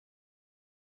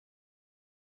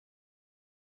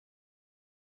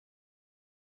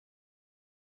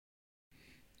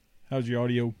How's your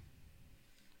audio?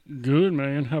 Good,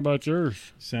 man. How about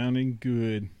yours? Sounding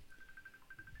good.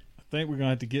 I think we're going to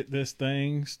have to get this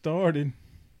thing started.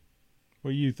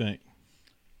 What do you think?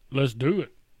 Let's do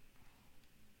it.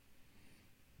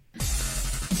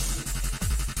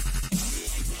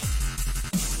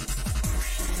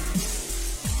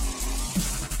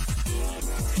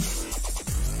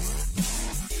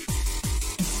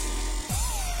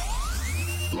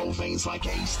 Blow things like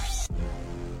ace.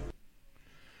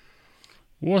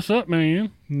 What's up,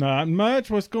 man? Not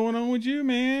much. What's going on with you,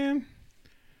 man?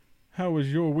 How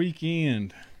was your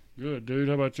weekend? Good, dude.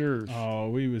 How about yours? Oh,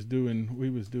 we was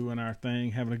doing our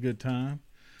thing, having a good time.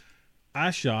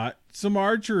 I shot some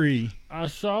archery. I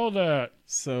saw that.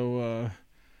 So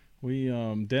we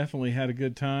definitely had a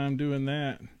good time doing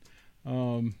that.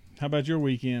 How about your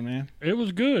weekend, man? It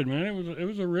was good, man. It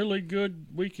was a really good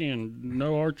weekend.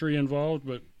 No archery involved,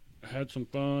 but had some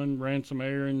fun, ran some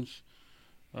errands.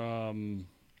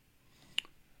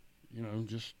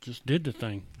 Just did the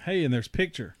thing. Hey, and there's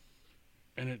picture.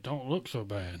 And it don't look so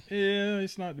bad. Yeah,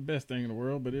 it's not the best thing in the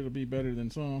world, but it'll be better than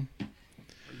some.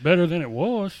 Better than it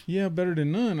was. Yeah, better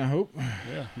than none, I hope.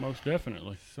 Yeah, most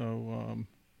definitely. So,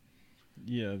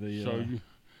 yeah,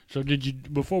 So did you,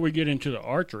 before we get into the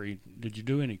archery, did you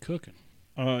do any cooking?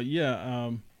 where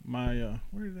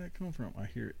did that come from? I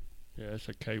hear it. Yeah, it's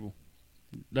a cable.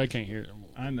 They can't hear it.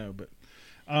 I know, but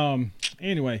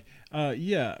anyway, I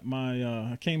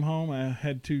came home. I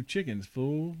had 2 chickens,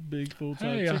 big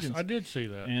full-size chickens. I did see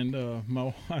that. And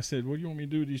I said, "What do you want me to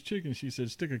do with these chickens?" She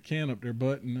said, "Stick a can up their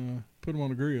butt and put them on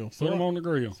the grill." Put them on the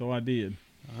grill. So I did.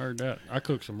 I heard that. I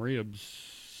cooked some ribs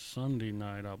Sunday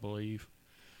night, I believe.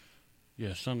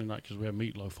 Yeah, Sunday night because we had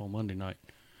meatloaf on Monday night.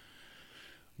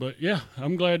 But yeah,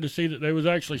 I'm glad to see that there was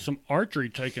actually some archery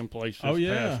taking place this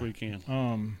past weekend.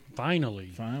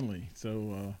 Finally.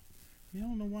 So you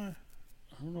don't know why.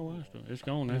 I don't know why it's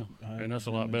gone now, and that's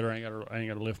a lot better. I ain't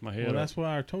got to lift my head. Well, that's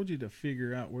why I told you to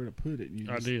figure out where to put it.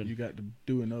 I did. You got to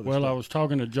do another. Well, stuff. I was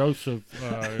talking to Joseph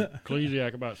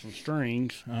Ecclesiak about some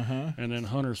strings, and then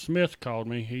Hunter Smith called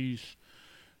me. He's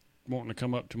wanting to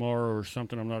come up tomorrow or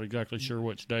something. I'm not exactly sure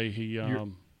which day he.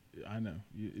 I know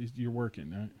you're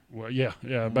working, right? Well,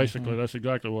 yeah. Basically, that's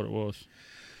exactly what it was.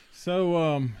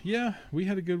 So, we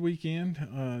had a good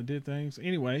weekend. Did things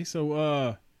anyway.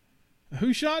 So,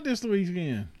 who shot this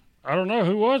weekend? I don't know.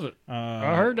 Who was it?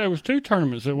 I heard there was 2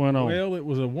 tournaments that went on. Well, it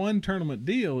was a 1 tournament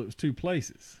deal. It was 2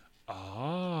 places.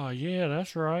 Ah, yeah,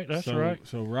 that's right. That's right.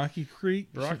 So Rocky Creek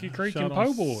and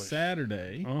Po' Boys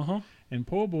Saturday, and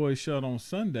Po' Boys shot on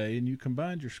Sunday, and you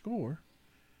combined your score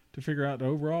to figure out the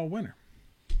overall winner.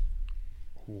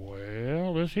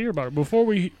 Well, let's hear about it. Before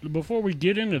we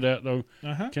get into that, though,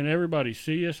 can everybody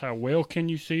see us? How well can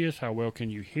you see us? How well can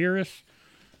you hear us?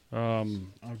 I'll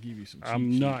give you some.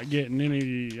 I'm not getting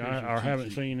any. I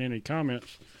haven't seen any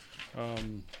comments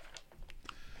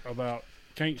about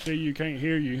can't see you, can't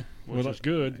hear you, which is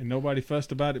good. And nobody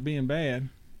fussed about it being bad.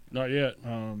 Not yet.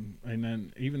 And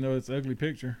then even though it's an ugly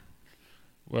picture.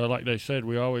 Well, like they said,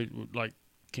 we always, like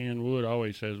Ken Wood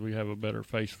always says, we have a better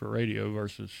face for radio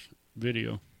versus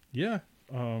video. Yeah,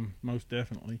 most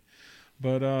definitely.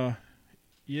 But I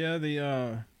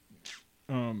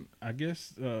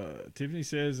guess Tiffany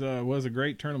says was a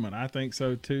great tournament. I think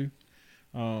so too.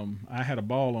 I had a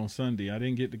ball on Sunday. I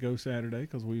didn't get to go Saturday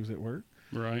because we was at work.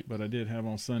 Right. But I did have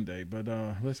on Sunday. But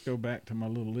let's go back to my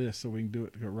little list so we can do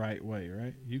it the right way.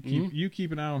 Right. You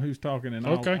keep an eye on who's talking, and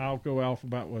I'll go off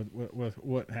about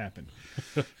what happened.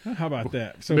 How about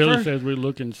that? So Billy says we're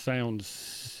looking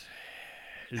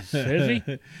says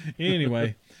he?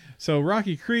 Anyway, so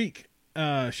Rocky Creek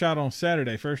shot on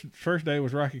Saturday. First day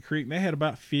was Rocky Creek, and they had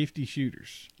about 50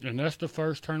 shooters. And that's the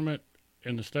first tournament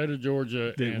in the state of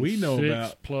Georgia that we know 6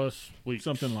 about. Plus weeks.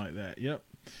 Something like that, yep.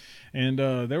 And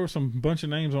there were some bunch of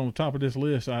names on the top of this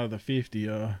list out of the 50.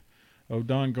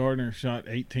 Don Gardner shot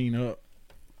 18 up.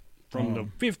 From the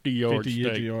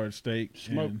 50-yard stake.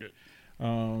 Smoked it.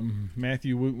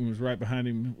 Matthew Wooten was right behind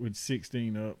him with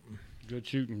 16 up. Good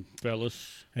shooting,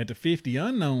 fellas. At the 50,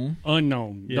 unknown.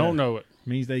 Yeah, don't know it.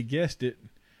 Means they guessed it.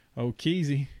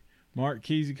 Kesey. Mark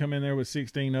Kesey come in there with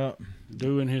 16 up.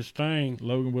 Doing his thing.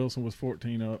 Logan Wilson was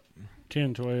 14 up.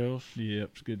 10-12. Yep,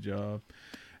 good job.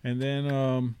 And then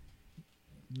on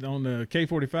the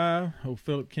K45,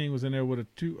 Philip King was in there with a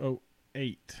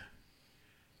 208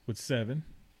 with 7.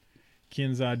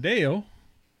 Ken Zidale,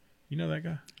 you know that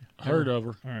guy? Heard of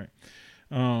her. All right.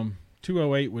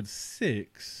 208 with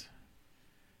 6.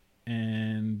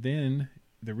 And then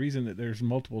the reason that there's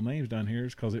multiple names down here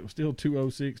is because it was still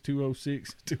 206,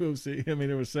 206, 206. I mean,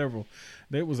 there were several.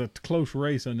 There was a close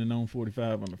race on the known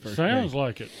 45 on the first Sounds day.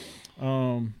 like it.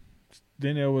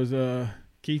 Then there was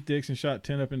Keith Dixon shot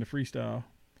 10 up in the freestyle.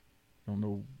 Don't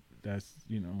know. That's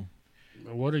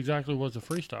What exactly was the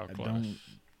freestyle I class?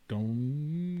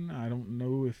 I don't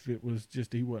know if it was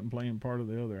just he wasn't playing part of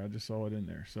the other. I just saw it in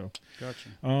there. So Gotcha.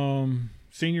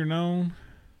 Senior known.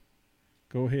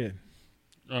 Go ahead,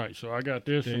 All right, so I got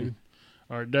this David. one.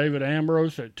 All right, David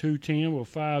Ambrose at 210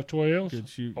 with 512s. Good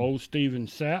shooting. Old Steven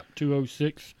Sapp,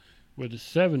 206 with the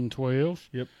 712s.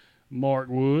 Yep. Mark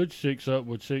Wood, 6 up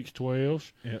with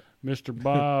 612s. Yep. Mr.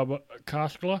 Bob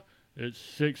Koskela, it's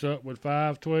 6 up with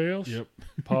 512s. Yep.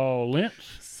 Paul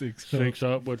Lentz, 6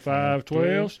 up with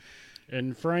 512s.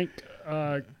 And Frank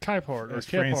Keipart, or That's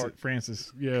Kephart.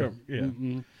 Francis. Yeah. Yeah.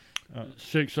 Mm-mm.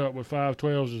 6 up with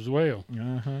 512s as well.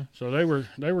 Uh-huh. So they were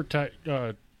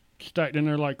stacked in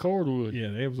there like cordwood. Yeah,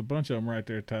 there was a bunch of them right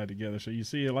there tied together. So you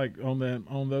see it like on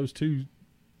those two.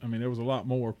 I mean, there was a lot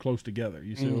more close together.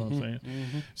 You see what I'm saying?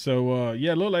 Mm-hmm. So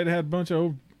yeah, little lady had a bunch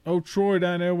of old Troy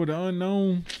down there with the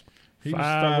unknown. He was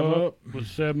 5 up. with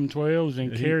 712s,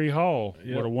 and Yeah, Kerry Hall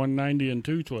Yep. with a 190 and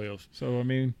 212s. So I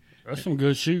mean, That's some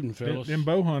good shooting, fellas. them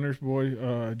bow hunters,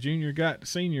 boy. Junior got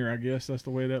senior. I guess that's the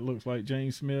way that looks like.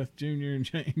 James Smith Jr. and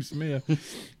James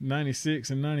Smith, 96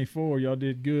 and 94. Y'all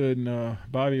did good, and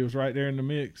Bobby was right there in the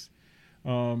mix.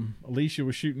 Alicia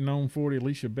was shooting on 40.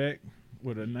 Alicia Beck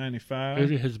with a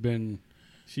 95. It has been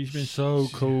She's been so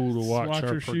cool to watch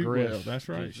her shoot progress. well. That's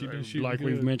right. She's been shooting like good.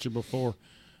 we've mentioned before.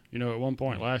 You know, at one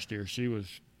point last year, she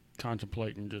was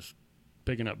contemplating just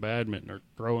picking up badminton or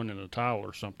throwing in a towel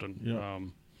or something. Yeah.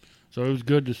 So it was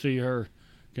good to see her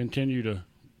continue to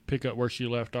pick up where she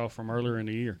left off from earlier in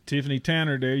the year. Tiffany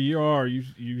Tanner, there you are. You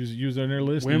was on there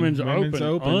listening. Women's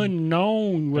Open,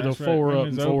 unknown with That's a right. 4 up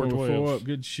Women's and Open 4 with 4 12. up.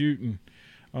 Good shooting.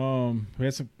 We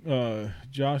had some.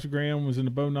 Josh Graham was in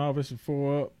the bow novice with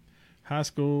 4 up. High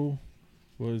school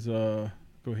was go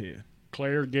ahead.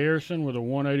 Claire Garrison with a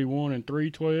 181 and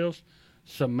 312s.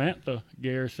 Samantha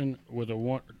Garrison with a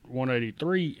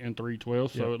 183 and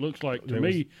 312s. So Yeah. it looks like to There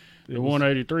me it the was-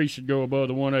 183 should go above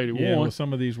the 181. Yeah, well,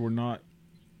 some of these were not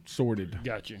sorted.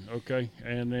 Got you. Okay.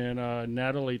 And then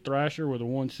Natalie Thrasher with a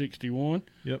 161.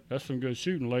 Yep. That's some good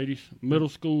shooting, ladies. Middle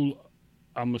school,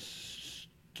 I'm Just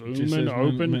assuming says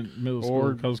open. middle school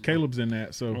or- because Caleb's in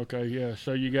that. So Okay, yeah.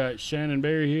 So you got Shannon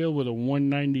Berryhill with a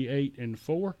 198 and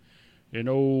 4. And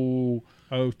old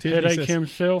Tiffany Headache says,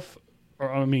 himself,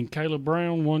 Caleb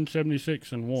Brown,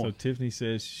 176 and 1. so Tiffany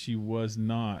says she was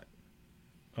not.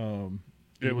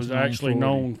 It was actually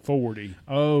known 40.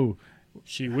 Oh,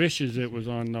 She wishes it was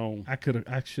unknown. I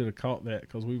should have caught that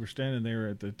because we were standing there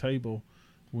at the table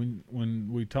when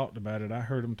we talked about it. I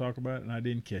heard them talk about it and I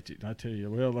didn't catch it. I tell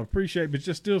you, well, I appreciate it, but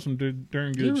just still some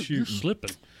darn good shooting. You're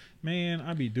slipping. Man,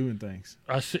 I be doing things.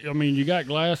 I see. I mean, you got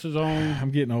glasses on.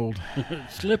 I'm getting old.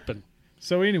 Slipping.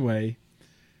 So anyway,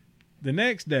 the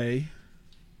next day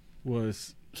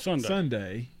was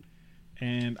Sunday.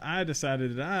 and I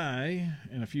decided that I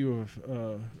and a few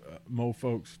of Mo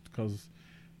folks, because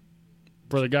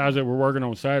For the guys that were working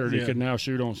on Saturday, Yeah. could now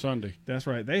shoot on Sunday. that's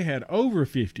right, they had over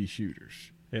 50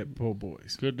 shooters at Po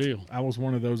Boys. Good deal. I was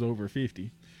one of those over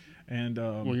 50. And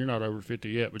Well, you're not over 50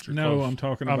 yet, but you're no, close. I'm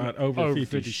talking about over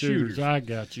 50 shooters. I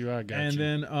got you. And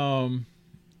then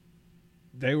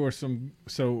they were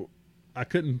so I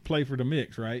couldn't play for the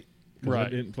mix, right? 'Cause I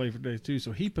Right. didn't play for days two.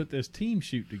 So he put this team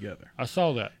shoot together. I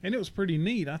saw that. And it was pretty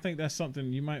neat. I think that's something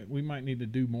we might need to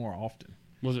do more often.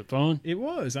 Was it fun? It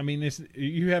was. I mean,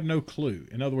 you have no clue.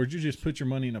 In other words, you just put your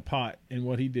money in a pot, and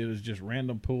what he did is just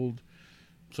random pulled.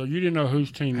 So you didn't know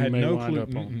whose team you Had may no wind clue.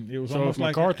 up on. Mm-mm. It was so almost if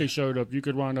like McCarthy showed up, you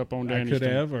could wind up on I Danny's could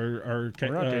team. have, or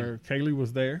Kaylee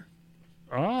was there,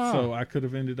 so I could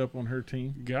have ended up on her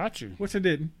team, got you. which I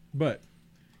didn't. But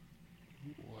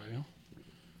Well,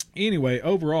 anyway,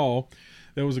 overall,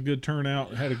 there was a good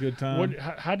turnout. Had a good time.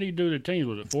 how did he do the teams?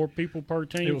 Was it 4 people per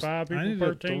team, It was 5 I people ended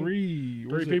per up team? three.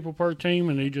 Three people per team,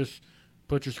 and he just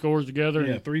put your scores together.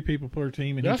 Yeah, and 3 people per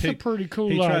team, and that's he picked, a pretty cool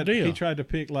he tried, idea. He tried to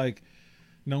pick like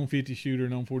known 50 shooter,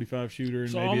 known 45 shooter,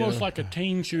 and so maybe almost like a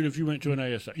team shoot if you went to an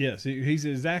ASA. yes, he's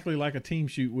exactly like a team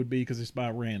shoot would be because it's by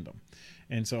random.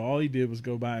 And so all he did was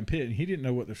go by and pit, and he didn't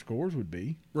know what their scores would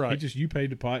be. Right. You paid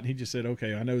the pot, and he just said,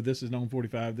 okay, I know this is known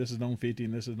 45, this is known 50,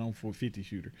 and this is known 50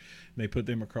 shooter. And they put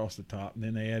them across the top, and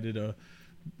then they added a,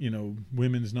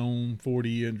 women's known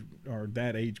 40 or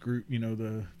that age group,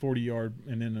 the 40-yard,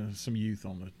 and then some youth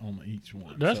on each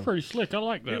one. That's So pretty slick. I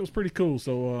like that. it was pretty cool.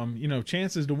 So,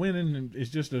 chances to winning is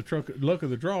just a luck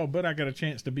of the draw, but I got a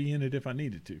chance to be in it if I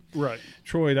needed to. Right.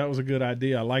 Troy, that was a good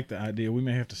idea. I like the idea. We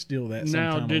may have to steal that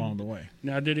Now, sometime along the way.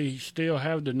 Now, did he still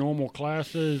have the normal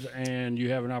classes, and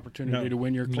you have an opportunity to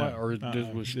win your class, No. or Uh-uh. this was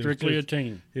It was strictly a just-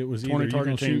 team? It was 20 either you're target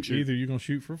going team to shoot. either you're going to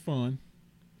shoot for fun,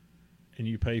 and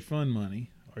you pay fun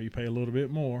money, or you pay a little bit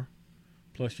more,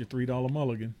 plus your $3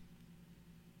 mulligan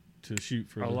to shoot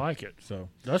for. I like it. So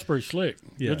That's pretty slick.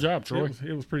 yeah, Good job, Troy.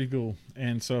 It was pretty cool.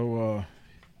 And so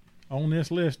on this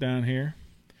list down here,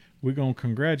 we're gonna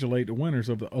congratulate the winners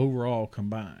of the overall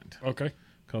combined, Okay.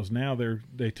 because now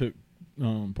they took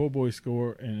Po' Boy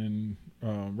score and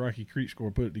Rocky Creek score,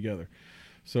 put it together.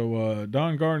 So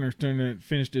Don Gardner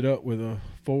finished it up with a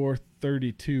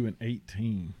 432 and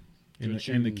 18 in the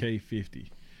K50.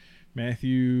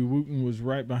 Matthew Wooten was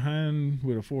right behind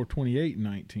with a 428 and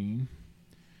 19.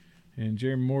 And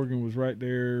Jeremy Morgan was right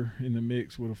there in the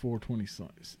mix with a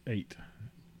 428.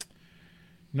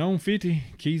 Known 50,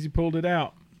 Kesey pulled it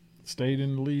out. Stayed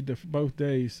in the lead both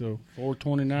days. So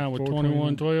 429 with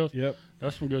 421. 21-12. Yep.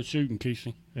 That's some good shooting,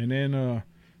 Kesey. And then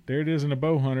there it is in the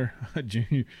bow hunter.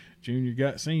 Junior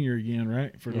got senior again,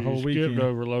 right? For the whole Skipped weekend.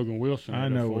 over Logan Wilson I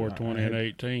at know. 420 and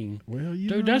 18. Well,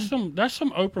 Dude, that's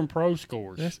some open pro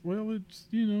scores. That's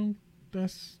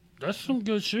That's some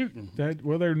good shooting.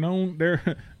 they're known.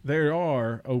 There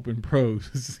are open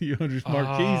pros. You understand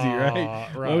Marquise, right?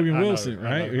 Logan Wilson,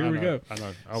 right? Here we go. I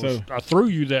know. So- I threw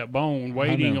you that bone,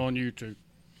 waiting on you to.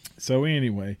 So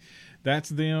anyway, that's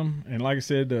them. And like I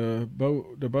said, the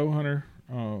bow hunter,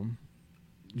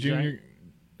 Junior,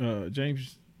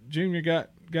 James Junior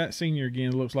got senior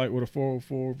again. Looks like with a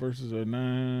 404 versus a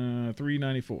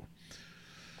 394.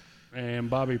 And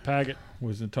Bobby Paget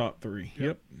Was in top three.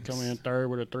 Yep. coming in third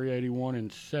with a 381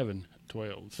 and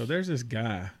 712. So there's this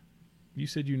guy. You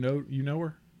said you know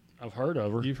her? I've heard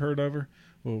of her. You've heard of her?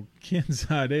 Well, Ken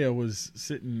Zidell was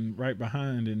sitting right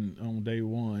behind on day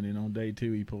one, and on day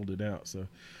two he pulled it out. So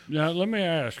Now, let me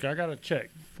ask. I got to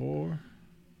check. 4.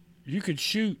 You could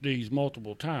shoot these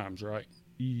multiple times, right?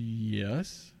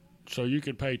 Yes, So you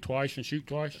could pay twice and shoot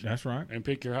twice that's right. and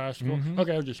pick your high score? Mhm.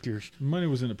 Okay, I was just curious. Money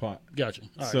was in the pot. Gotcha. All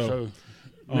right, So,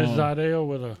 so Ms. Zidell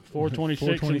with a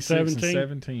 426 and 17.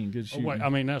 17. Good Oh, shooting. wait, I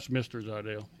mean, that's Mr.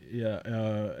 Zidell. Yeah,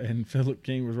 and Philip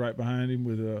King was right behind him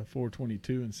with a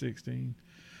 422 and 16.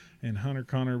 And Hunter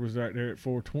Connor was right there at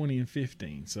 420 and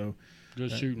 15. So,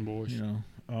 Good shooting, boys. you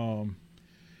know,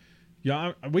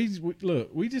 yeah, we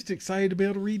just excited to be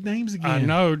able to read names again. I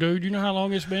know, dude. You know how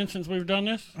long it's been since we've done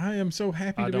this? I am so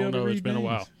happy I to be able don't to know. read It's been a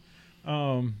names.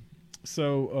 while.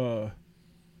 So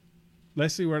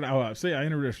let's see where. I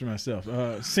introduced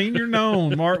myself. Senior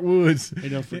known Mark Woods. He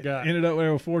done forgot. Ended up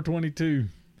there with 422.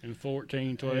 And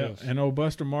 14, 12. Yeah. And old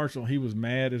Buster Marshall, he was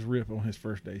mad as rip on his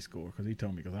first day score because he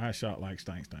told me because I shot like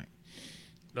stank.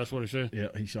 That's what he said. Yeah,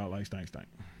 he shot like stank.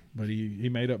 But he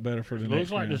made up better for the Looks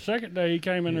next like round. the second day he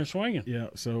came in there swinging. Yeah,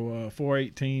 so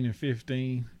 418 and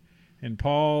 15. And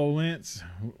Paul Lentz,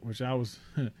 which I was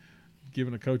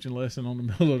giving a coaching lesson on the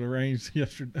middle of the range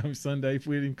Sunday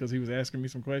with him because he was asking me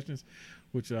some questions,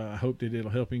 which I hope that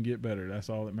it'll help him get better. That's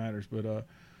all that matters. But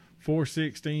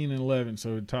 416 and 11,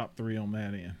 so top three on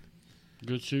that end.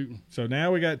 Good shooting. So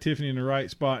now we got Tiffany in the right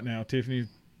spot now. Tiffany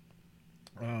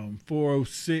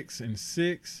 406 and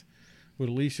 6. With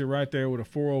Alicia right there with a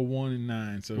 401 and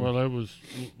 9. So Well, that was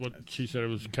what she said. It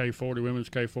was K40, women's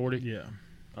K40.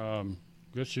 yeah,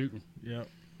 Good shooting. yep.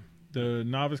 The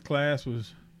novice class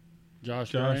was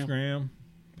Josh Josh Graham.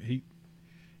 Graham.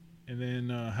 And then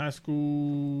high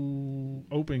school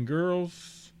open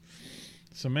girls,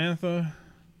 Samantha.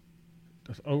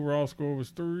 The overall score was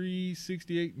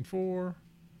 368 and 4.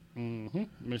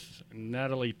 Miss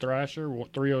Natalie Thrasher,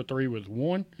 303 with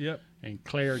 1. Yep. And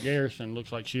Claire Garrison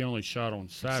looks like she only shot on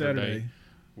Saturday.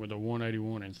 With a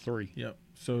 181 and 3. Yep.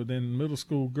 So then middle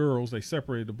school girls, they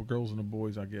separated the girls and the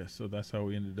boys, I guess. So that's how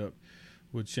we ended up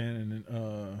with Shannon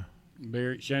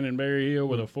and Shannon Berryhill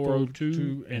with a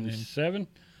 402 and and then 7.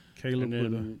 Caleb And with a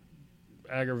then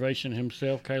Aggravation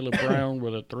himself, Caleb Brown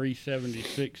with a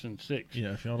 376 and 6.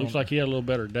 yeah. If y'all Looks don't- like he had a little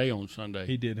better day on Sunday.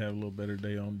 he did have a little better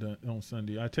day on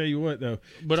Sunday. I tell you what though,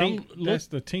 But that's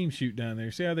the team shoot down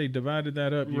there. See how they divided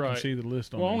that up? You Right. can see the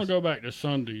list on Well, I want this. to go back to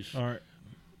Sundays. All right,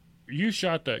 You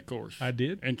shot that course. I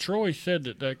did. And Troy said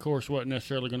that course wasn't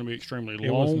necessarily going to be extremely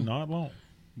It was long, not long.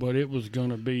 but it was going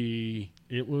to be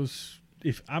It was.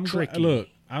 If I'm Tricky. look,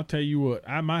 I'll tell you what.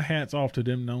 My hat's off to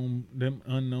them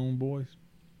unknown boys,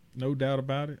 no doubt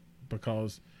about it,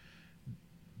 because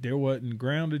there wasn't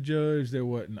ground to judge. There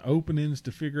wasn't openings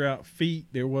to figure out feet.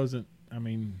 There wasn't. I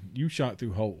mean, you shot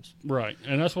through holes. right.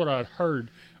 And that's what I'd heard.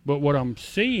 But what I'm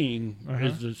seeing Uh-huh.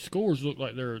 is the scores look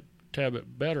like they're a tad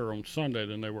bit better on Sunday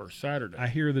than they were Saturday. I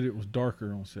hear that it was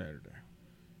darker on Saturday.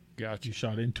 Gotcha. You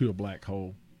shot into a black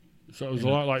hole. So it was a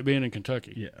lot like being in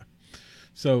Kentucky. Yeah.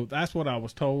 So that's what I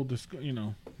was told.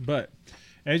 But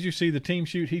as you see, the team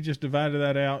shoot, he just divided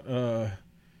that out.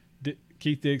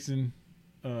 Keith Dixon,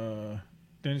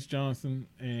 Dennis Johnson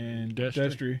and Destry.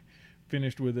 Destry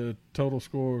finished with a total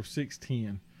score of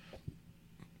 610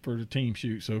 for the team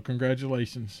shoot. So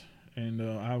congratulations. And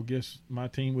I guess my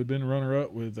team would have been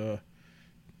runner-up with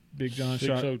Big John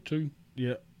shot. 602.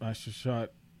 Yep, I shot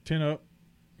 10 up,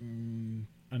 an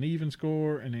even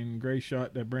score, and then Grace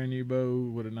shot that brand new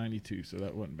bow with a 92, so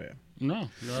that wasn't bad. No,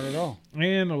 not at all.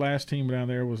 And the last team down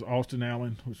there was Austin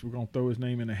Allen, which we're going to throw his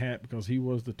name in the hat because he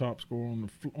was the top scorer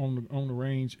on the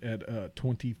range at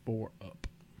 24 up.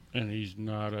 And he's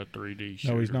not a 3D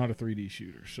shooter. No, he's not a 3D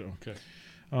shooter. So, Okay.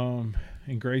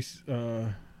 And Grace,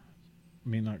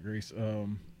 not Grace.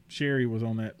 Sherry was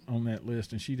on that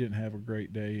list, and she didn't have a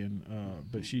great day. And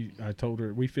but I told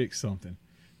her we fixed something.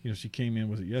 She came in.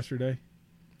 Was it yesterday?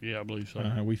 Yeah, I believe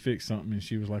so. We fixed something, and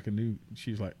she was like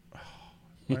She was like, oh,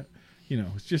 what?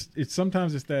 It's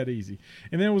sometimes it's that easy.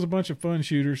 And there was a bunch of fun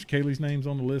shooters. Kaylee's name's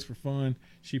on the list for fun.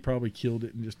 She probably killed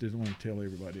it and just didn't want to tell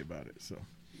everybody about it. So.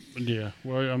 Yeah.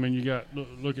 Well, I mean, you got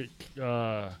look at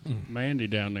Mandy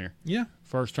down there. Yeah,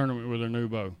 First tournament with her new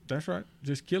bow. that's right.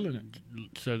 Just killing it.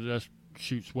 Said that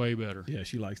shoots way better. Yeah,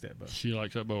 she likes that bow. She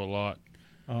likes that bow a lot.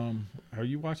 Are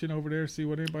you watching over there to see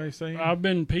what everybody's saying? I've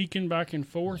been peeking back and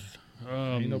forth.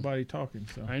 Ain't nobody talking.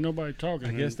 So Ain't nobody talking.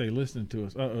 I guess they listening to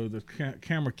us. The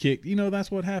camera kicked. That's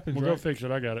what happens, We'll right? go fix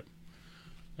it. I got it.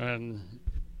 And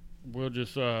we'll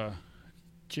just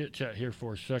chit chat here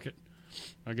for a second.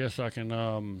 I guess I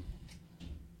can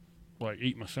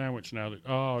eat my sandwich now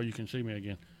that you can see me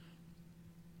again.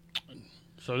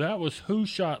 So that was who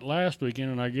shot last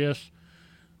weekend, and I guess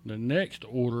the next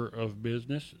order of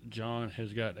business, John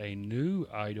has got a new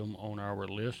item on our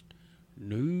list,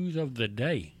 news of the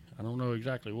day. I don't know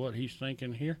exactly what he's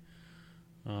thinking here.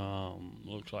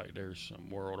 Looks like there's some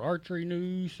World Archery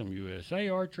news, some USA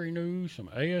Archery news, some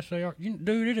ASA.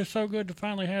 Dude, it is so good to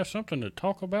finally have something to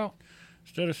talk about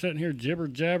instead of sitting here jibber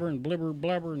jabbering, blibber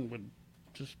blabbering with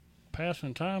just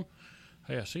passing time.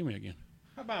 Hey, I see me again.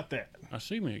 How about that? I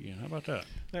see me again. How about that?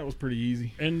 That was pretty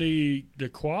easy. And the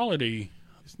quality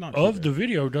It's not of too the bad.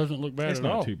 video doesn't look bad It's at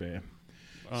not all. too bad.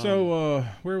 So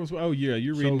where was? Oh yeah,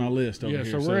 you're reading my list over yeah,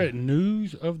 here. so we're at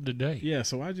news of the day. Yeah,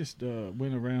 so I just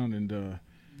went around and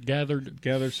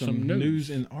Gathered some news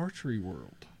in archery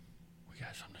world. We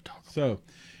got something to talk about. So,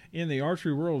 in the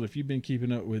archery world, if you've been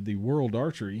keeping up with the World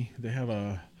Archery, they have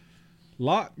a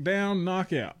lockdown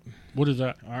knockout. What is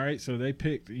that? All right, so they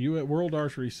picked World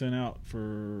Archery sent out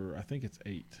for I think it's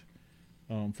 8,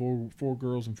 four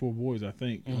girls and 4 boys, I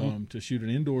think, to shoot an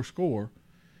indoor score,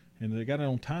 and they got it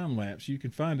on time lapse. You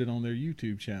can find it on their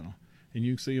YouTube channel, and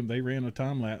you can see them. They ran a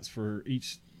time lapse for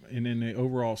each, and then the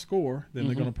overall score. Then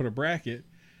they're going to put a bracket,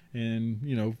 and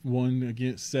 1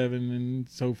 against 7 and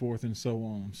so forth and so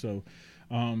on. So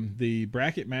the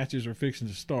bracket matches are fixing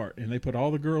to start, and they put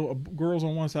all the girls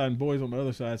on one side and boys on the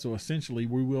other side. So essentially,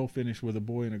 we will finish with a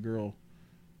boy and a girl,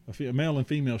 a male and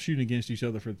female shooting against each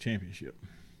other for the championship.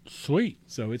 Sweet.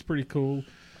 So it's pretty cool.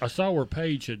 I saw where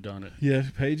Paige had done it. Yeah,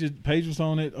 Paige was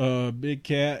on it. Big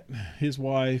Cat, his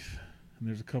wife, and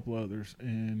there's a couple others,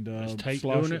 and Is Tate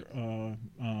doing it?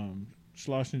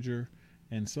 Schlesinger,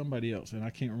 and somebody else, and I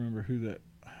can't remember who that.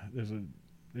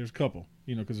 There's a couple,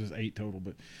 because there's 8 total,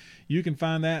 but you can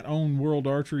find that on World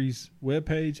Archery's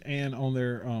webpage and on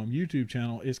their YouTube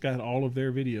channel. It's got all of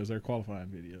their videos, their qualifying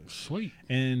videos. Sweet.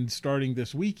 And starting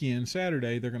this weekend,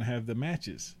 Saturday, they're going to have the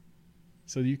matches.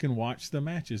 So you can watch the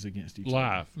matches against each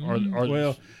Live. other. Or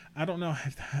Well, I don't know.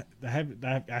 I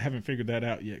haven't figured that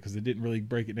out yet because they didn't really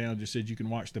break it down. It just said you can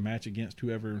watch the match against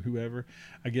whoever and whoever.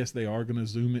 I guess they are going to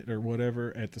Zoom it or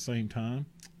whatever at the same time.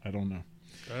 I don't know.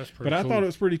 that's pretty But I cool. thought it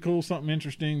was pretty cool, something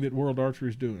interesting that World Archery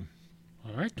is doing.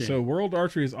 All right, then. So World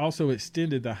Archery has also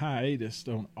extended the hiatus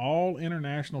on all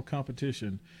international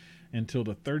competition until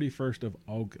the 31st of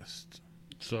August.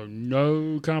 So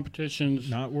no competitions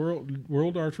Not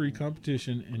World Archery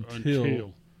competition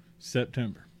until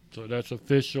September. So that's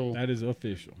official. That is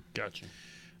official. Gotcha.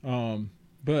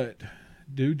 But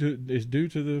due to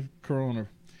the corona.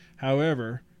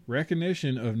 However,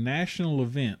 recognition of national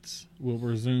events will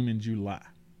resume in July.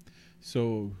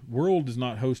 So World is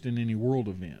not hosting any world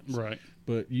events. Right.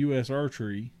 But U.S.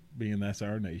 Archery, being that's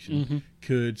our nation,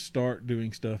 could start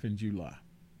doing stuff in July,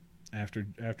 after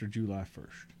July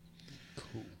 1st.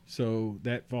 Cool. So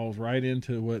that falls right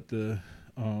into what the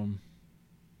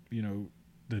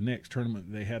next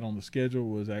tournament they had on the schedule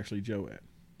was actually Joat,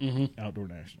 Outdoor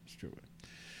Nationals, Joat.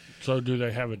 So do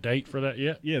they have a date for that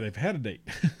yet? Yeah, they've had a date.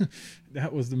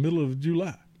 That was the middle of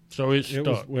July. So it's It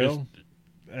stuck. was,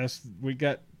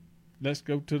 let's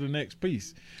go to the next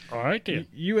piece. All right, then.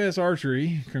 U.S.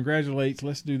 Archery congratulates,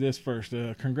 let's do this first,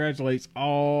 congratulates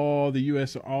all the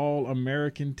U.S.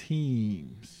 All-American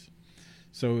teams.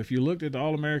 So if you looked at the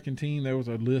All-American team, there was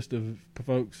a list of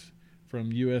folks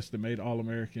from U.S. that made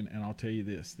All-American, and I'll tell you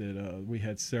this, that we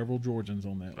had several Georgians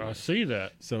on that I list. see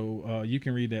that. So you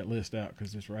can read that list out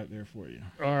because it's right there for you.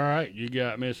 All right, you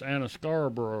got Miss Anna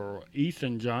Scarborough,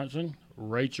 Ethan Johnson,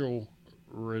 Rachel.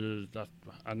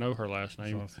 I know her last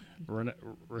name.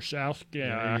 Rashowski.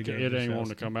 Yeah, It ain't wanting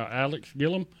to come out. Alex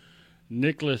Gillum,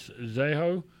 Nicholas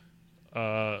Zaho,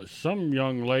 some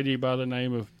young lady by the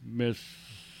name of Miss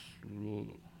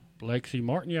Lexi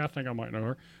Martin. Yeah, I think I might know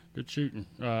her. Good shooting.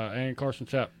 And Carson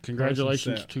Sapp.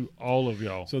 Congratulations Sapp. to all of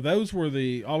y'all. So those were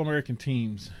the All-American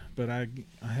teams, but I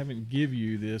haven't give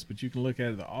you this, but you can look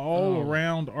at it, the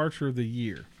all-around Archer of the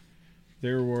Year.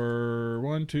 There were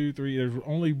 1, 2, 3. There's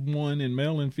only one in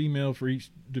male and female for each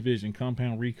division,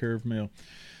 compound, recurve, male.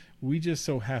 We just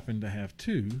so happened to have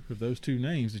two of those two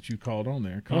names that you called on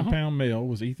there. Compound male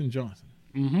was Ethan Johnson.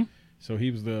 Mm-hmm. So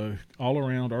he was the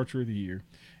all-around Archer of the Year.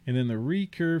 And then the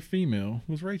recurve female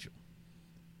was Rachel.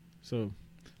 So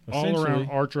All around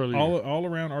Archer of the Year. All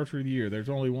around Archer of the Year. There's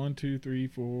only 1, 2, 3,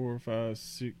 4, 5,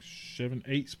 6, 7,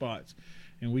 8 spots.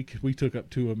 And we took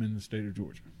up 2 of them in the state of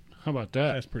Georgia. How about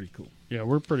that? That's pretty cool. Yeah,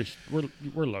 we're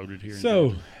loaded here.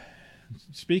 So,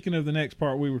 speaking of the next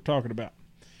part we were talking about,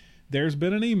 there's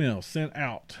been an email sent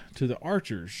out to the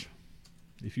archers,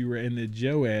 if you were in the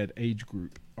JOAD age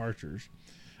group, archers,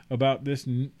 about this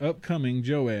upcoming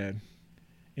JOAD,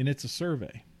 and it's a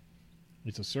survey.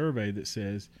 It's a survey that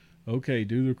says, okay,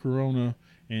 due to Corona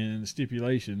and the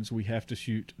stipulations, we have to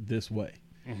shoot this way.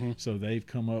 Mm-hmm. So they've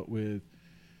come up with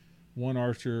 1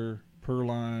 archer per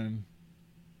line,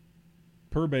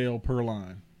 per bale per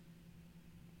line,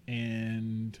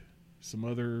 and some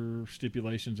other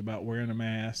stipulations about wearing a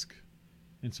mask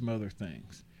and some other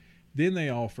things. Then they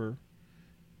offer,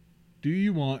 do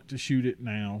you want to shoot it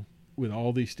now with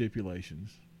all these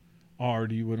stipulations, or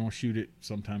do you want to shoot it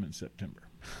sometime in September?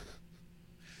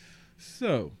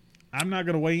 So I'm not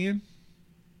going to weigh in.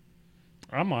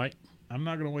 I might. I'm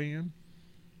not going to weigh in.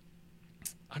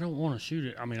 I don't want to shoot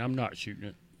it. I mean, I'm not shooting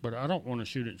it, but I don't want to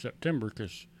shoot it in September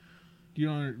because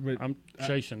I'm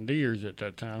chasing deers at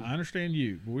that time. I understand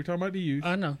you, but we're talking about the youth.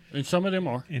 I know, and some of them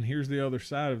are. And here's the other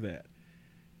side of that,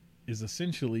 is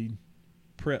essentially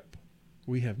prep.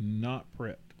 We have not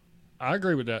prepped. I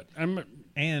agree with that.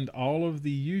 And all of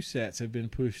the USATs have been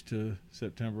pushed to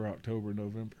September, October,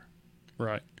 November.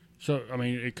 Right. So, I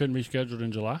mean, it couldn't be scheduled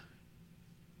in July?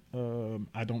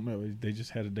 I don't know. They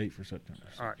just had a date for September.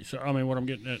 All right. So, I mean, what I'm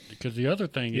getting at, because the other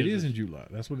thing It is in July.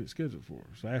 That's what it's scheduled for.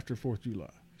 So after 4th July.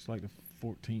 It's like the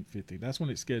 14th, 15th. That's when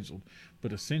it's scheduled.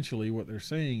 But essentially what they're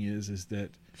saying is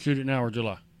that... Shoot it now or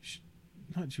July?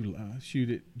 Not July. Shoot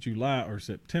it July or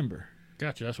September.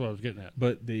 Gotcha. That's what I was getting at.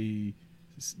 But the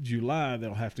July,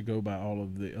 they'll have to go by all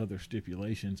of the other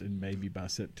stipulations, and maybe by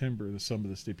September, some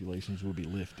of the stipulations will be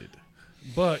lifted.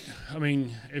 But, I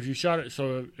mean, if you shot it,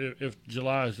 so if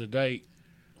July is the date,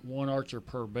 1 archer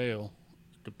per bale,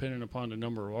 depending upon the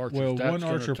number of archers. Well, that's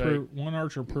one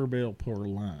archer per bale per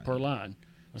line. Per line.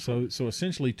 So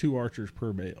essentially 2 archers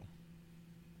per bale.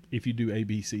 If you do A,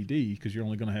 B, C, D, because you're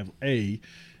only going to have A.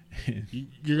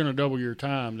 You're going to double your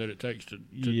time that it takes to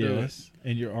do it.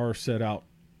 And you are set out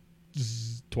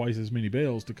twice as many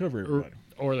bales to cover everybody.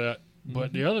 Or that. Mm-hmm.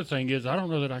 But the other thing is, I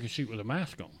don't know that I can shoot with a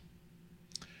mask on.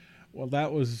 Well,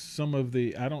 that was some of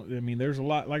the, there's a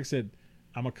lot. Like I said,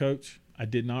 I'm a coach. I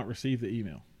did not receive the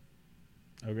email.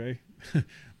 Okay?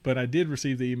 But I did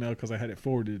receive the email because I had it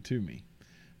forwarded to me.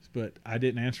 But I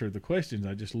didn't answer the questions.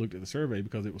 I just looked at the survey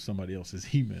because it was somebody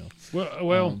else's email.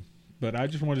 Well, but I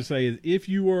just wanted to say, if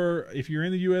you're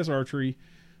in the U.S. Archery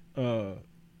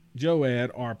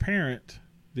JOAD or a parent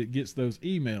that gets those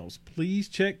emails, please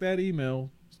check that email,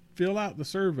 fill out the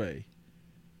survey,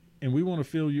 and we want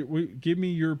to give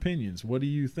me your opinions. What do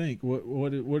you think?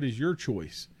 What is your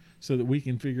choice, so that we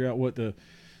can figure out what the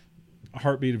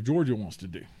Heartbeat of Georgia wants to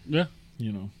do. Yeah,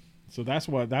 So that's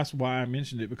why I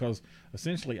mentioned it, because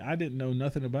essentially I didn't know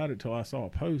nothing about it till I saw a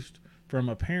post from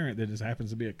a parent that just happens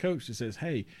to be a coach that says,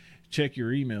 "Hey, check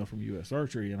your email from U.S.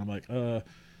 Archery," and I'm like, And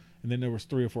then there was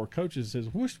 3 or 4 coaches that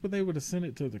says, "Wish they would have sent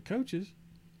it to the coaches."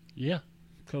 Yeah,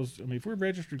 because if we're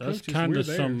registered that's coaches, kind we're of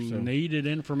there, some needed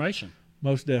information.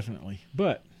 Most definitely,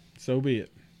 but so be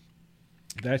it.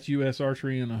 That's U.S.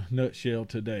 Archery in a nutshell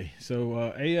today.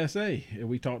 So ASA,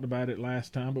 we talked about it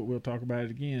last time, but we'll talk about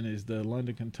it again, is the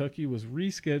London, Kentucky was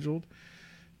rescheduled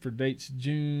for dates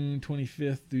June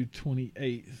 25th through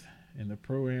 28th, and the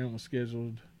Pro-Am was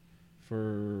scheduled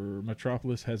for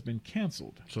Metropolis has been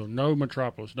canceled. So no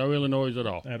Metropolis, no Illinois at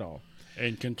all. At all.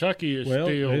 And Kentucky is still...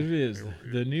 Well, it is.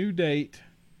 The new date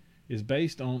is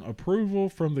based on approval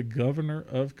from the governor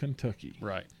of Kentucky.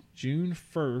 Right. June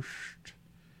 1st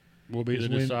will be is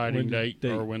the deciding date,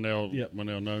 date. or when they'll Yep.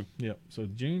 know. Yep. So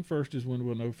June 1st is when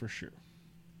we'll know for sure.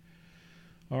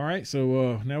 All right.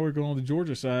 So now we're going on the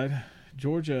Georgia side.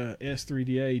 Georgia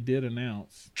S3DA did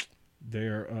announce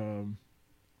their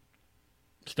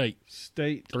State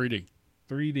state 3D.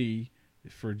 3D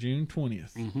for June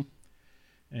 20th. Mm-hmm.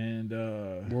 And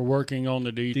We're working on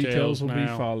the details will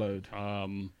now. be followed.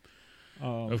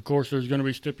 Of course, there's going to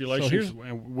be stipulations,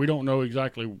 and we don't know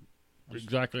exactly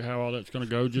how all that's going to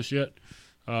go just yet.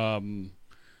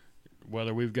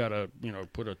 Whether we've got to,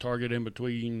 put a target in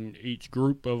between each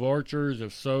group of archers.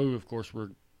 If so, of course, we're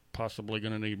possibly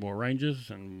going to need more ranges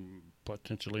and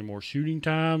potentially more shooting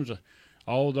times.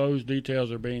 All those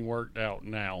details are being worked out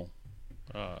now.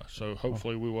 So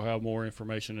hopefully we will have more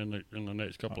information in the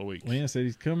next couple of weeks. Lynn said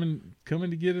he's coming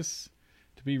to get us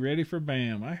to be ready for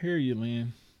BAM. I hear you,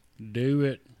 Lynn. Do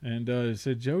it. And it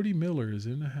said Jody Miller is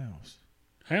in the house.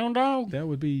 Hound Dog? That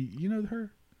would be,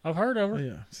 her? I've heard of her.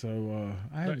 Yeah. So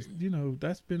I have,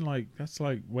 that's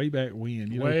like way back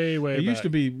when. Way it back. used to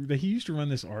be he used to run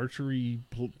this archery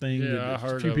thing Yeah, I that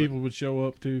heard a few of people would show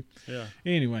up to. Yeah.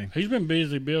 Anyway, He's been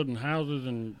busy building houses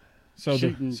and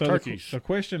shooting turkeys. The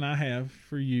question I have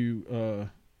for you,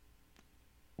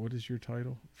 what is your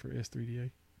title for S3DA?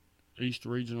 East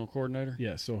Regional Coordinator.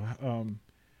 Yeah. So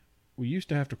we used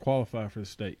to have to qualify for the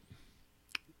state.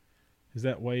 Is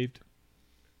that waived?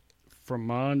 From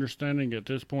my understanding at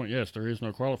this point, yes, there is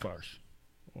no qualifiers.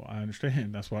 Well, I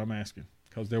understand. That's why I'm asking.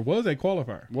 Because there was a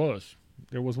qualifier.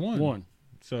 There was one. One.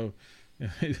 So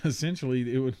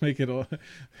essentially, it would make it it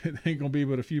ain't going to be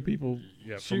but a few people.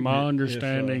 Yeah, from shooting my it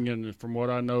understanding and from what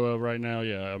I know of right now,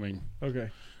 yeah, I mean. Okay.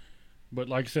 But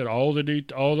like I said, all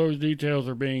those details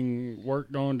are being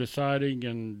worked on, deciding,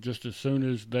 and just as soon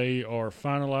as they are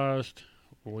finalized,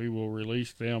 we will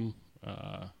release them.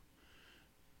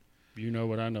 You know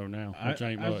what I know now, which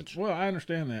ain't much. Well, I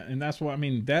understand that, and that's why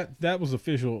that was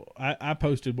official. I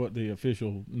posted what the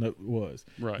official note was,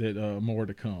 right? That more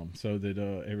to come, so that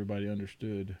everybody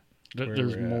understood that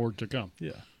there's more to come.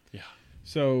 Yeah. Yeah.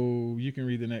 So you can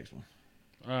read the next one.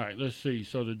 All right, let's see.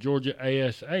 So the Georgia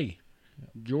ASA.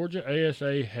 Georgia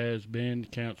ASA has been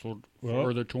canceled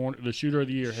for the Shooter of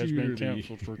the Year has been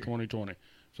canceled for 2020.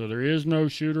 So there is no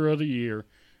Shooter of the Year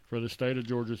for the state of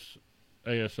Georgia's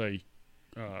ASA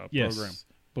program.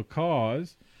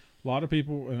 Because a lot of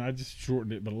people, and I just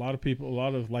shortened it, but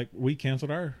we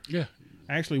canceled our. Yeah.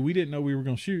 Actually, we didn't know we were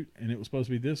going to shoot, and it was supposed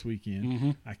to be this weekend.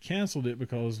 Mm-hmm. I canceled it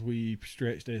because we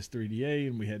stretched S3DA,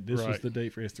 and we had was the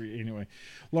date for S3. Anyway,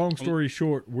 long story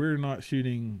short, we're not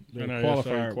shooting the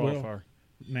qualifier. Well,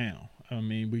 now, I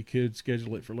mean, we could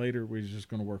schedule it for later. We're just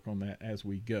going to work on that as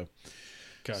we go.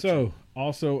 Gotcha. So,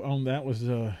 also on that was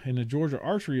in the Georgia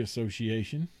Archery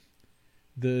Association,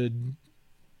 the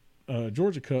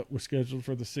Georgia Cup was scheduled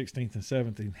for the 16th and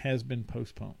 17th, has been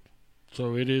postponed.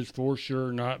 So it is for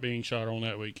sure not being shot on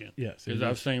that weekend. Yes. Because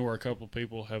I've seen where a couple of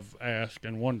people have asked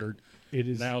and wondered. It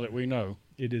is now that we know.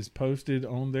 It is posted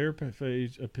on their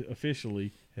page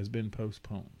officially, has been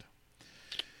postponed.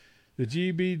 The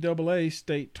GBAA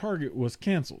state target was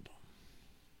canceled.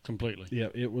 Completely. Yeah,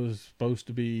 it was supposed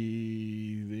to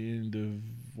be the end of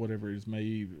whatever it is,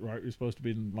 May, right? It was supposed to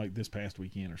be like this past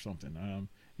weekend or something.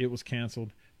 It was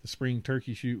canceled. The spring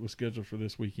turkey shoot was scheduled for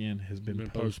this weekend, has been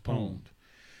postponed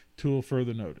till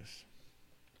further notice.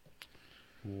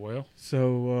 Well,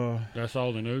 so that's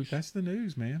all the news. That's the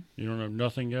news, man. You don't have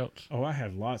nothing else? Oh, I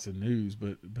have lots of news,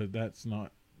 but that's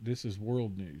not. This is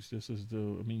world news. This is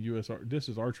U.S. This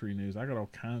is archery news. I got all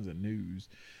kinds of news.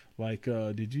 Like,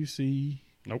 did you see?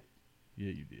 Nope. Yeah,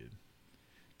 you did.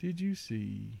 Did you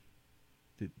see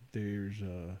that there's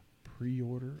a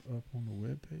pre-order up on the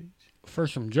webpage for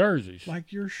some jerseys,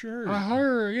 like your shirt? I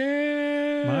heard.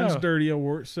 Yeah, mine's dirty. I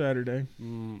wore it Saturday.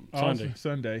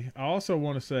 Sunday. I also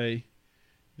want to say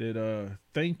that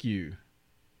thank you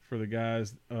for the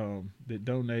guys that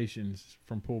donations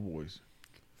from Pool Boys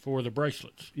for the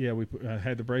bracelets. Yeah, we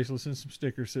had the bracelets and some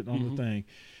stickers sitting on the thing,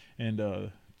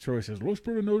 and Troy says, let's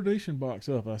put a donation box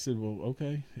up. I said, well,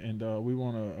 okay. And we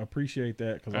want to appreciate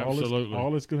that because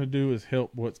all it's going to do is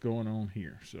help what's going on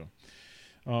here. So,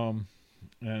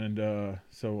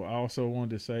 so I also wanted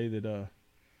to say that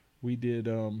we did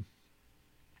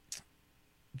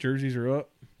jerseys are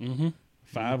up. Mm-hmm.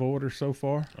 5 orders so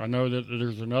far. I know that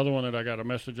there's another one that I got a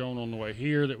message on the way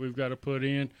here that we've got to put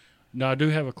in. Now, I do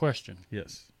have a question.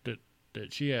 Yes.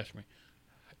 That she asked me.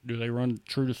 Do they run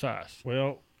true to size?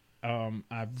 Well,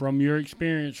 from your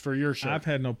experience for your shirt, I've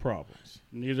had no problems.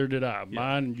 Neither did I. Yeah.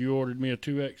 Mine, you ordered me a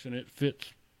 2X and it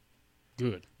fits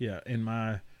good. Yeah, and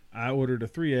my I ordered a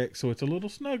 3X, so it's a little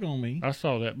snug on me. I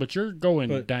saw that, but you're going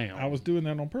But down. I was doing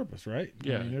that on purpose, right?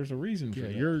 Yeah. I mean, there's a reason for Yeah,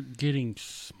 that. you're getting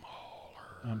smaller.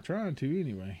 I'm trying to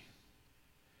anyway.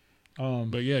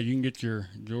 But yeah, you can get your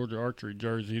Georgia archery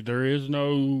jersey. There is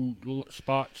no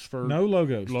spots for No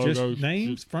logos, logos, just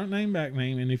names, front name, back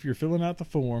name, and if you're filling out the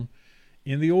form,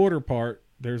 in the order part,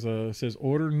 says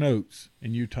order notes,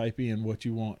 and you type in what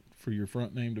you want for your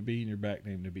front name to be and your back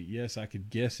name to be. Yes, I could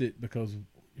guess it because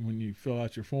when you fill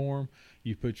out your form,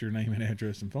 you put your name and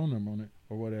address and phone number on it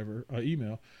or whatever,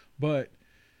 email. But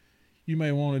you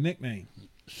may want a nickname,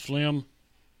 Slim.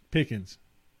 Pickens.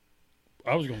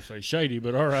 I was going to say Shady,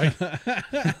 but all right.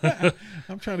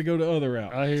 I'm trying to go the other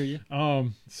route. I hear you.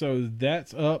 So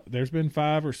that's up. There's been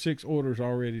 5 or 6 orders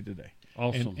already today.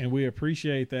 Awesome. And we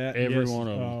appreciate that. Every one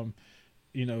of them.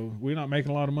 You know, we're not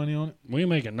making a lot of money on it. We ain't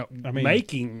making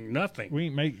making nothing. We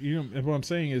ain't make, you know, what I'm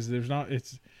saying is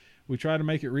we try to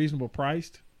make it reasonable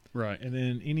priced, Right. and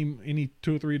then any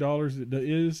 $2 or $3 that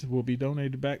is will be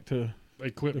donated back to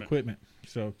Equipment.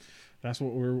 So that's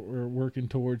what we're working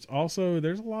towards. Also,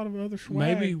 there's a lot of other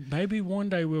swag. Maybe one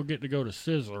day we'll get to go to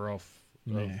Sizzler off.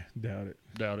 Nah, doubt it.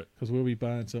 Doubt it. Because we'll be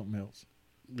buying something else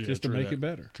Yeah, just to true make that. it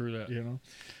better. True that. You know.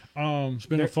 It's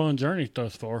been a fun journey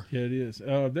thus far. Yeah, it is.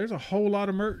 There's a whole lot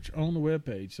of merch on the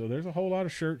webpage. So there's a whole lot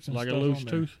of shirts and Like stuff a loose on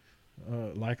there. tooth.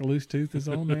 Like a loose tooth is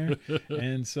on there,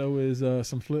 and so is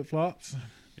some flip flops,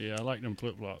 Yeah, I like them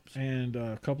flip flops. and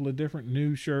a couple of different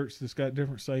new shirts that's got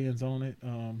different sayings on it.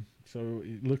 So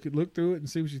look through it and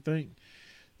see what you think.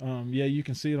 Yeah, you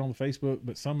can see it on the Facebook,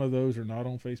 but some of those are not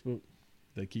on Facebook.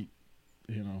 They keep,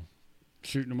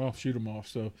 Shooting them off. shoot them off.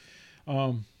 So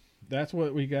that's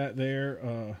what we got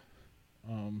there.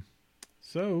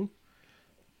 So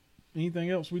anything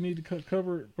else we need to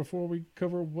cover before we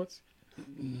cover what's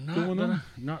going on?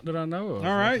 Not that I know of.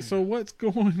 All right, so what's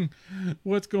going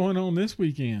on this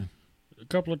weekend? A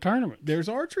couple of tournaments. There's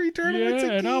archery tournaments Yeah,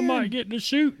 again. and I might get to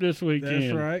shoot this weekend.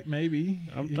 That's right, maybe.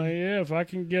 I'm thinking, if I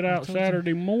can get out told you.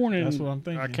 Saturday morning, That's what I'm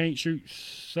thinking. I can't shoot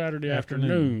Saturday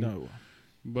afternoon. No.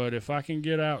 But if I can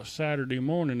get out Saturday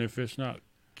morning, if it's not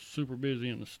super busy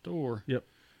in the store, Yep.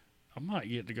 I might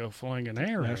get to go fling an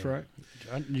arrow. That's right.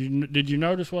 Did you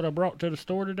notice what I brought to the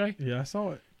store today? Yeah, I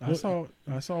saw it. I What-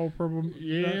 saw purple.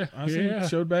 Yeah, I seen yeah. it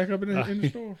showed back up in the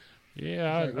store.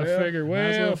 Yeah, It's I like, well, figured, might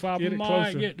as well if I get it might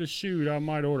closer. get to shoot, I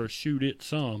might order Shoot It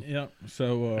some. Yep.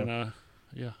 So And I'm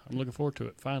looking forward to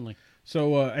it, finally.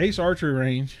 Ace Archery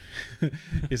Range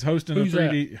is hosting Who's a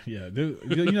 3D. Yeah,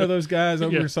 you know those guys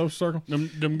over Yeah. in Social Circle.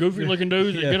 Them goofy looking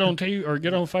dudes that Yeah. get on TV or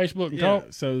get on Facebook and Yeah.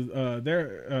 talk.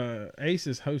 So Ace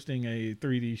is hosting a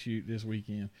 3D shoot this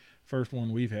weekend. First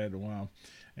one we've had in a while,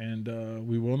 and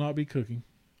we will not be cooking.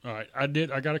 All right, I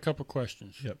got a couple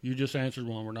questions. Yep. You just answered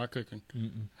one. We're not cooking.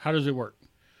 Mm-mm. How does it work?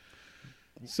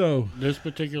 So This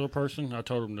particular person, I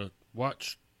told him to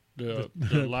watch the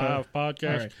The live all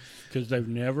podcast right. because they've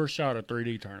never shot a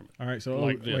 3D tournament. All right, so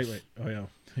Like wait. this. Oh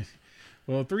yeah.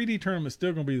 Well, a 3D tournament's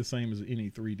still going to be the same as any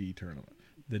 3D tournament.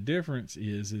 The difference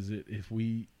is that if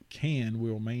we can,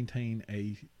 we'll maintain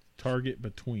a target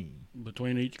between.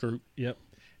 Between each group. Yep.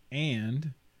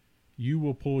 And you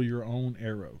will pull your own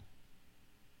arrow,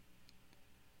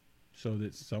 so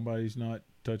that somebody's not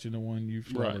touching the one you've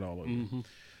slaughtered all over.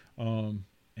 Mm-hmm.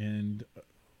 And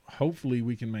hopefully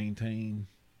we can maintain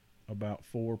about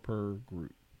 4 per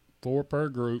group. 4 per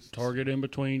group. Target in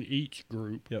between each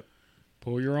group. Yep.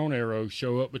 Pull your own arrow.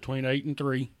 Show up between 8 and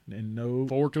 3. And no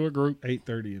 4 to a group.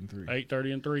 8:30 and 3.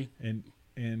 8:30 and 3.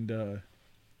 And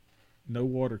no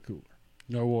water cooler.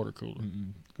 No water cooler.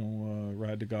 Gonna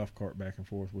ride the golf cart back and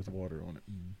forth with water on it.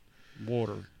 And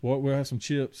Water. we'll have some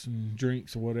chips and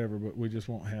drinks or whatever, but we just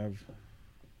won't have.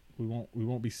 We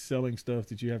won't be selling stuff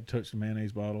that you have to touch the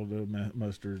mayonnaise bottle, the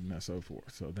mustard, and so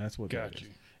forth. So that's what that Got is. you.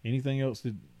 Anything else?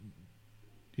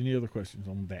 Any other questions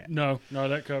on that? No,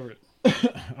 that covered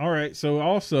it. All right. So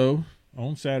also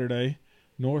on Saturday,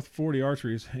 North 40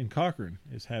 Archery in Cochran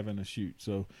is having a shoot.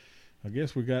 So I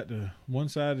guess we got the one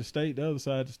side of the state, the other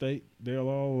side of the state. They're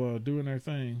all doing their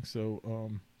thing. So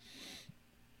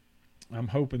I'm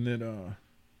hoping that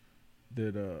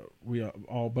we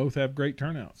all both have great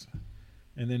turnouts.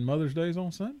 And then Mother's Day is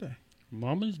on Sunday.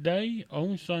 Mama's Day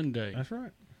on Sunday. That's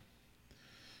right.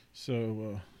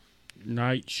 So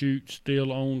Night shoot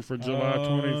still on for July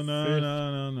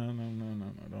 25th.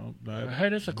 No. Hey,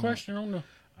 that's a question on the.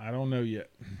 I don't know yet.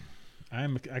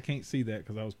 I can't see that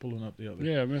because I was pulling up the other.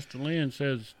 Yeah, Mr. Lynn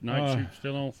says night shoot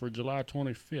still on for July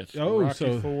 25th. Oh, Rocky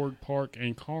so- Ford Park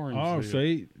in Carnesville. Oh,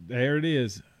 see, there it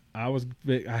is. I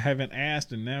haven't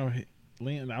asked, and now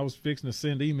Lynn, I was fixing to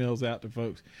send emails out to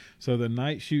folks. So the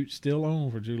night shoot's still on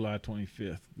for July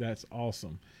 25th. That's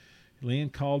awesome. Lynn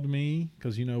called me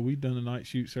because, we've done a night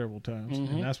shoot several times,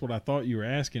 and that's what I thought you were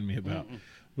asking me about.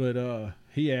 But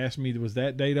he asked me, was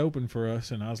that date open for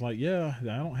us? And I was like, yeah,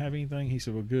 I don't have anything. He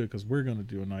said, well, good, because we're going to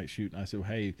do a night shoot. And I said, well,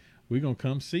 hey, we're going to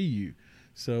come see you.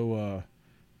 So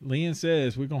Lynn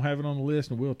says we're going to have it on the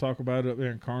list, and we'll talk about it up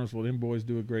there in Carnesville. Them boys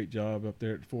do a great job up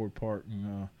there at Ford Park,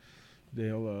 and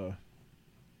they'll,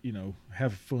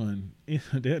 have fun.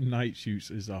 That night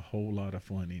shoots is a whole lot of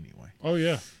fun anyway. Oh,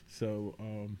 yeah. So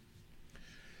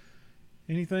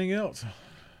anything else?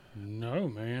 No,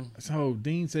 man. So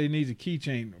Dean said he needs a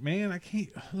keychain. Man, I can't.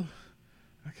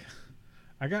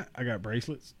 I got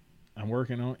bracelets. I'm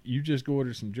working on it. You just go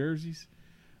order some jerseys.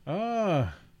 Leslie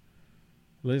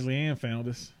Ann found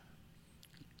us.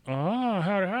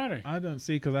 Howdy. I didn't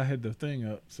see because I had the thing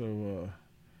up. So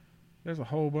there's a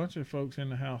whole bunch of folks in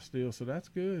the house still. So that's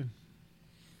good.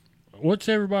 What's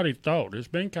everybody thought? It's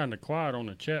been kind of quiet on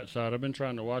the chat side. I've been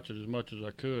trying to watch it as much as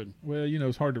I could. Well,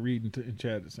 it's hard to read and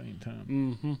chat at the same time.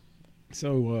 Mm-hmm.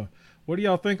 So what do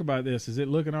y'all think about this? Is it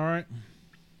looking all right?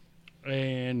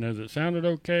 And has it sounded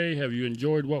okay? Have you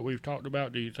enjoyed what we've talked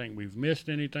about? Do you think we've missed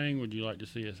anything? Would you like to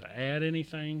see us add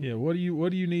anything? Yeah. What do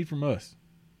you need from us?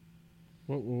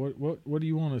 What do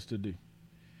you want us to do?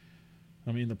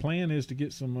 I mean, the plan is to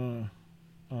get some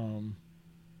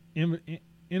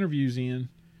interviews in,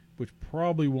 which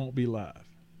probably won't be live,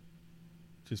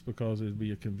 just because it'd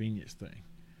be a convenience thing.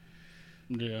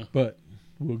 Yeah. But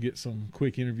we'll get some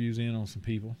quick interviews in on some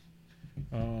people.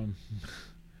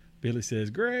 Billy says,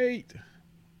 great.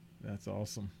 That's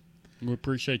awesome. We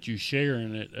appreciate you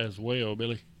sharing it as well,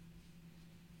 Billy.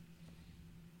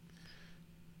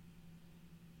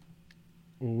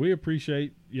 Well, we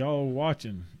appreciate y'all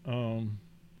watching.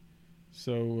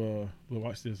 So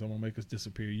watch this. I'm going to make us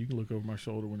disappear. You can look over my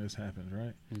shoulder when this happens,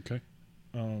 right? Okay.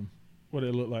 What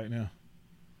it look like now?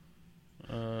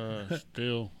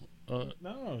 Still. No,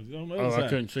 it's on the other Oh, side. I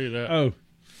couldn't see that. Oh.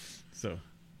 So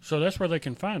that's where they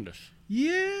can find us.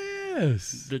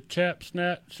 yes. The chap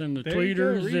snaps and the There you go.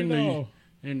 tweeters Read and it the all.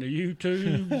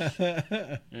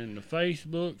 YouTubes and the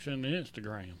Facebooks and the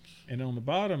Instagrams. And on the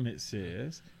bottom it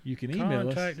says you can email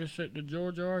Contact us at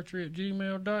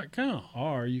thegeorgiaarchery@gmail.com.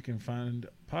 or you can find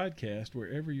podcast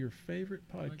wherever your favorite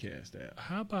podcast at.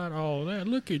 How about all that?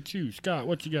 Look at you, Scott.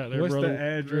 What you got there, What's brother? the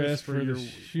address for your the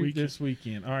shoot weekend? this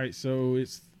weekend? All right, so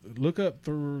it's look up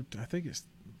the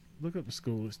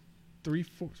school. It's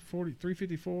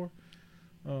 354.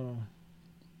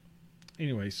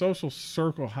 Anyway, Social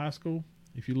Circle High School.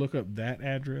 If you look up that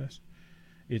address,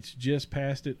 it's just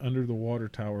past it under the water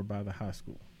tower by the high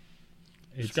school.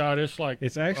 Scott, it's like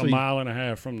it's actually a mile and a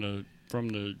half from the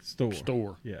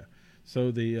store. Yeah.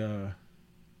 So the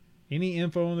any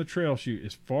info on the trail shoot,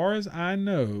 as far as I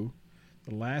know,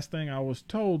 the last thing I was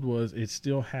told was it's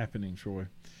still happening, Troy.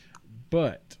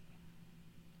 But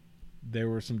there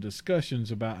were some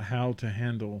discussions about how to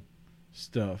handle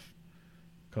stuff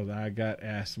because I got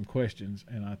asked some questions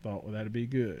and I thought, well, that'd be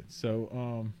good.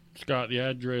 So Scott, the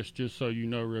address, just so you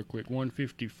know real quick,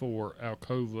 154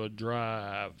 Alcova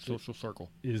Drive, Social Circle,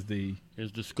 is the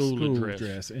school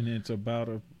address. And it's about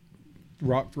a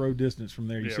rock throw distance from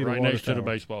there. You see right the water next tower. to the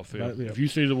baseball field. Right, yeah. If you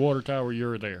see the water tower,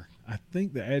 you're there. I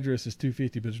think the address is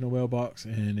 250, but there's no mailbox,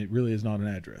 and it really is not an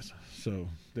address. So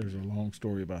there's a long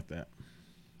story about that.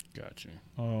 Gotcha.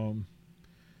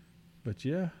 But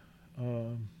yeah,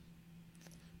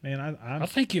 man, I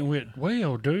think it went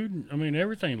well, dude. I mean,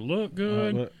 everything looked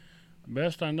good. Look,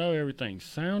 Best I know, everything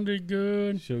sounded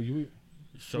good. show you.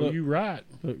 So Look. you right.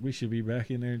 Look, we should be back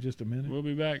in there in just a minute. We'll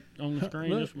be back on the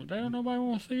screen. Look. Don't nobody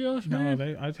want to see us, No,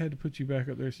 man. I had to put you back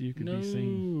up there so you could be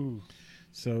seen,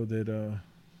 so that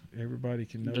everybody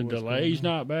can know. The what's delay's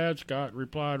going on. not bad. Scott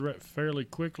replied fairly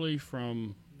quickly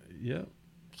from Yep.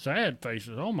 sad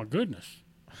faces. Oh my goodness.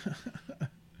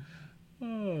 Oh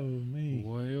me.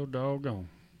 Well, doggone.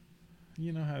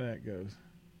 You know how that goes.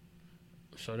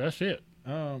 So that's it.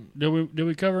 Um. Did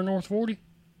we cover North 40?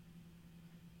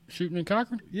 Shooting in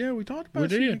Cochran? Yeah, we talked We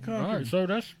about shooting did. All Cochran. right, so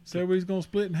that's So everybody's gonna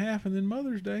split in half, and then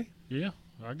Mother's Day. yeah.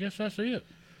 I guess that's it.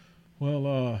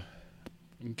 Well,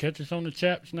 You can catch us on the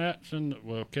chat snaps and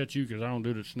catch you because I don't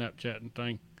do the Snapchatting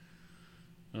thing.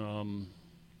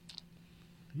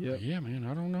 yeah. Yeah, man.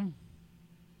 I don't know.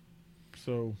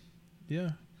 So,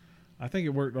 yeah, I think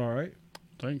it worked all right.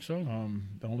 Think so.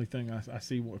 The only thing I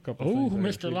see a couple. Oh, of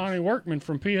things. Mr. Lonnie Workman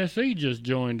from PSE just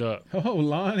joined up. Oh,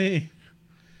 Lonnie.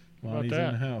 about Lonnie's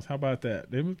that? in the house. How about that?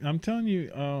 I'm telling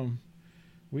you,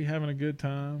 we having a good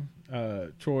time.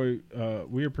 Troy,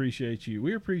 we appreciate you.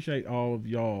 We appreciate all of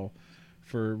y'all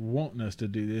for wanting us to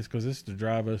do this because this is to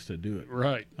drive us to do it.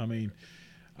 Right. I mean,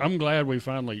 I'm glad we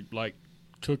finally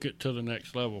took it to the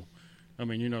next level. I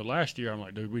mean, last year I'm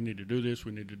like, dude, we need to do this,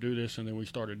 and then we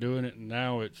started doing it, and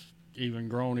now it's even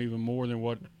grown even more than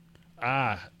what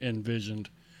I envisioned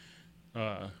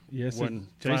Yes, when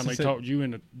Jason finally said- talked you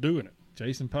into doing it.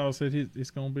 Jason Powell said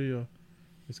it's going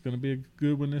to be a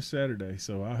good one this Saturday.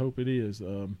 So I hope it is.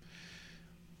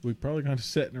 We're probably going to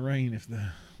set in the rain if the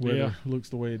weather Yeah. looks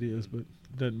the way it is, but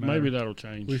it doesn't matter. Maybe that'll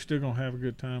change. We're still going to have a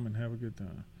good time and have a good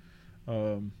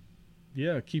time.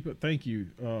 Yeah, keep it. Thank you,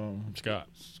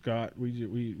 Scott. We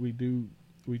do.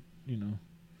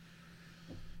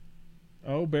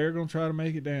 Oh, Bear going to try to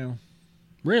make it down.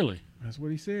 Really? That's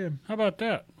what he said. How about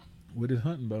that? With his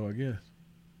hunting bow, I guess.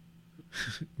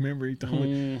 Remember he told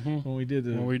me Mhm. when we did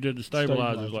the When we did the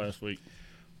stabilizers last week.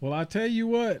 Well, I tell you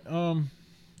what,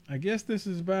 I guess this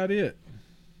is about it.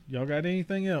 Y'all got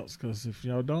anything else? Because if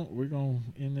y'all don't, we're going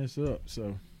to end this up.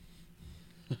 So,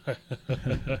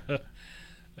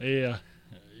 Yeah,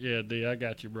 D, I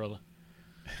got you, brother.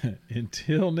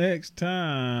 until next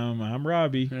time, I'm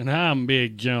Robbie. And I'm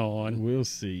Big John. We'll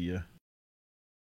see ya.